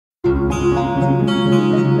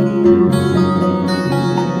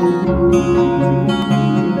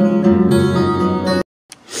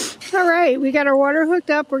Alright, we got our water hooked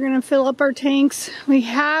up. We're going to fill up our tanks. We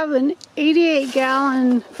have an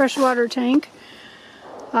 88-gallon freshwater tank.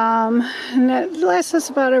 And that lasts us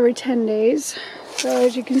about every 10 days. So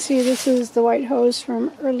as you can see, this is the white hose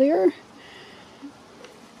from earlier.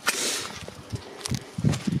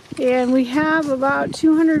 And we have about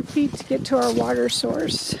 200 feet to get to our water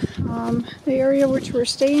source. The area which we're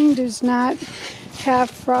staying does not have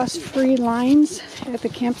frost-free lines at the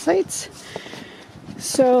campsites.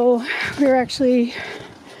 So we are actually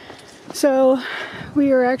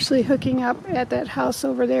hooking up at that house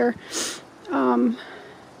over there. And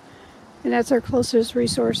that's our closest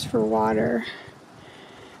resource for water.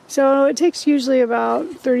 So it takes usually about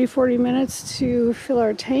 30-40 minutes to fill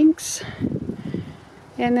our tanks.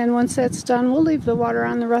 And then once that's done, we'll leave the water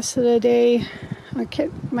on the rest of the day. I'll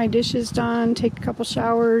get my dishes done, take a couple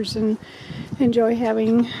showers, and enjoy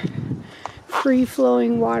having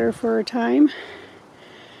free-flowing water for a time.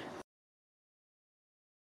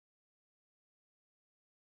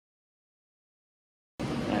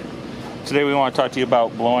 Today we want to talk to you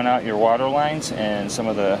about blowing out your water lines and some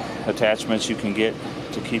of the attachments you can get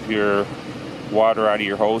to keep your water out of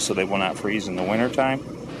your hose so they will not freeze in the winter time.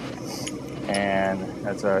 And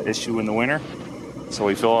that's an issue in the winter. So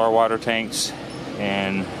we fill our water tanks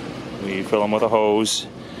and we fill them with a hose,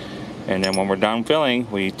 and then when we're done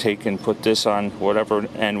filling, we take and put this on whatever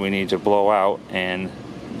end we need to blow out, and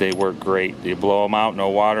they work great. You blow them out, no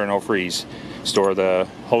water, no freeze. Store the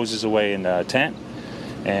hoses away in the tent,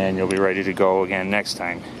 and you'll be ready to go again next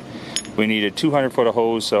time. We needed 200 foot of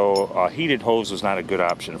hose, so a heated hose was not a good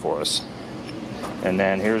option for us. And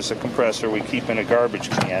then here's the compressor we keep in a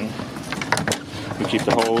garbage can. We keep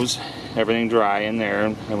the hose, everything dry in there,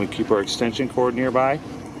 and we keep our extension cord nearby.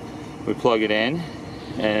 We plug it in,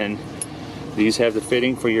 and these have the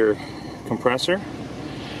fitting for your compressor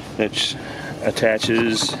that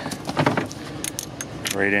attaches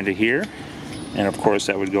right into here. And of course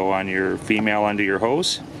that would go on your female end of your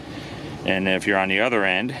hose, and if you're on the other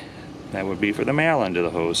end, that would be for the male end of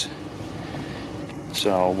the hose.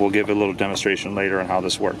 So we'll give a little demonstration later on how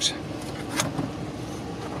this works.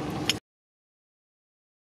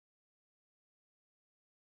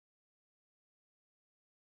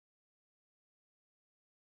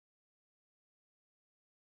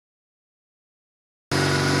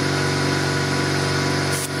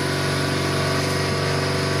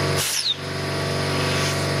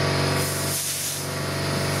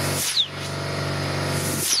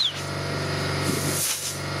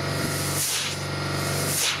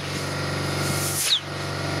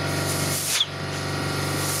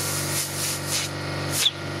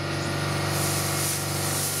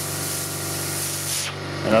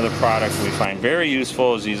 Another product we find very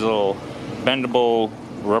useful is these little bendable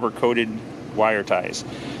rubber coated wire ties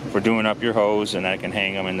for doing up your hose, and I can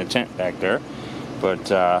hang them in the tent back there. But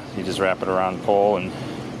you just wrap it around the pole and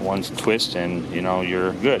one twist and you know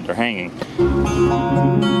you're good, they're hanging.